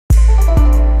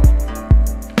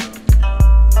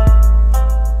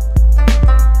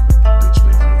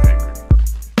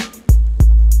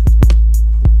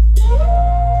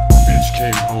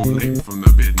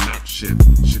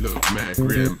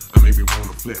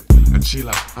bed. And she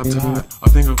like, I'm tired, I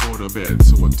think I'll go to bed.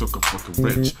 So I took a fucking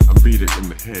wrench, I beat it in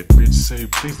the head. Bitch say,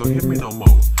 please don't hit me no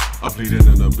more. I'm bleeding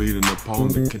and I'm bleeding upon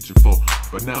the kitchen floor.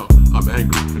 But now I'm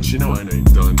angry and she know I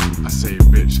ain't done. I say,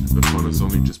 bitch, the fun has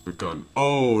only just begun.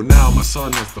 Oh, now my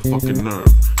son has the fucking nerve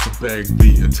to beg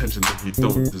the attention that he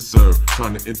don't deserve.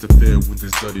 Trying to interfere with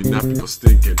his dirty nappy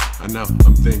stinking. And now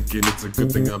I'm thinking it's a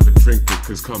good thing I've been drinking.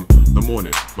 Cause come the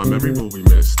morning, my memory will be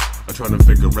missed. I'm trying to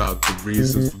figure out the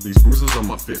reasons for these bruises on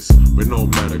my fists. But no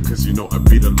matter, cause you know I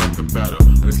beat her like the batter.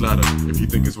 And it's louder if you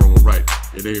think it's wrong or right.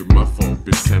 It ain't my fault,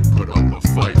 bitch can't put up a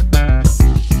fight.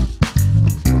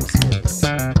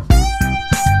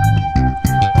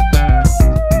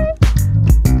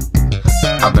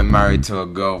 I've been married to a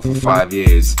girl for 5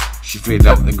 years. She filled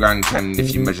up the Grand Canyon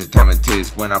if you measure time it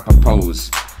is. When I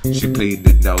proposed, she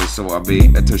pleaded no, so I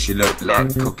beat her till she looked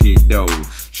like cookie dough.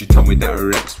 She told me that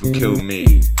her ex would kill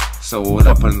me, so I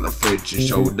up in the fridge and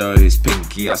showed her his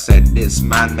pinky. I said, this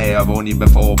man may have owned you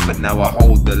before, but now I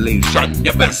hold the leash and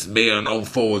you best be on all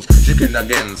fours. She couldn't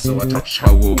again, so I touched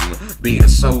her womb. Beat her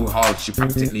so hard, she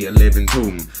practically a living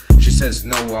tomb. She says,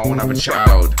 no, I won't have a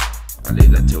child. I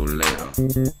leave that till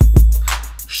later.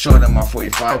 Showed her my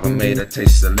 45 and made her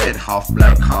taste the lead. Half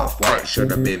black, half white, should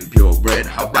have been purebred.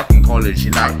 Her back in college, she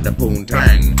liked the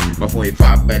poontang. My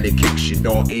 45 belly kick, she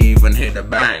don't even hit a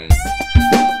bang.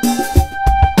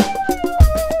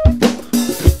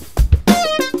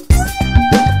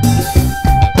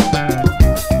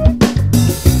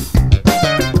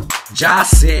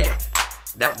 Just say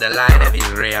that the line of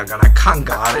Israel gonna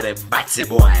conquer all of the batsy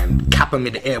boy and cap him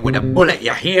in the air with a bullet,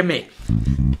 you hear me?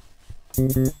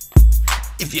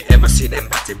 If you ever see them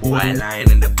batty boy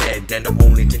lying in the bed, then the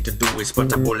only thing to do is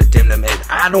put a bullet in them head.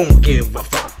 I don't give a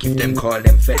fuck if them call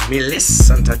them fed. Me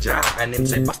listen to Jah and him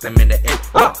say bust them in the head.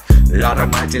 Oh, Lord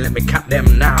Almighty, let me cap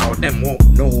them now. Them won't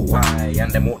know why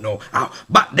and them won't know how,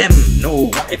 but them know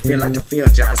what it feel like to feel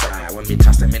Jah's eye when me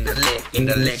toss them in the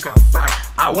lake of fire.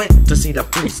 I went to see the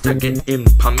priest to get him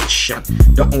permission.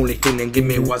 The only thing they give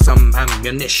me was some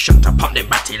ammunition to pump the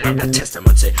batty like the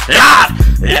testament say,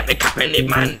 Lord, let me cap any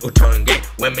man who turn gay.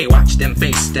 When me watch them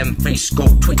face go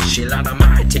twitchy, Lord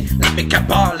Almighty, let me cap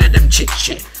all of them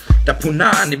chitchy. The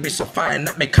punani be so fine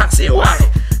that me can't say why.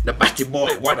 The batty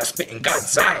boy wanna spit in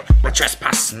God's eye, but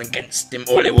trespassing against him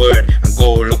holy word and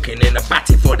go looking in the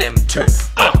batty for them turn.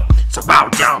 So bow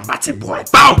down, batty boy,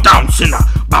 bow down, sinner,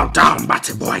 bow down,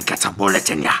 batty boy, get a bullet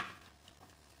in ya.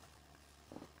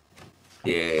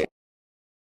 Yeah.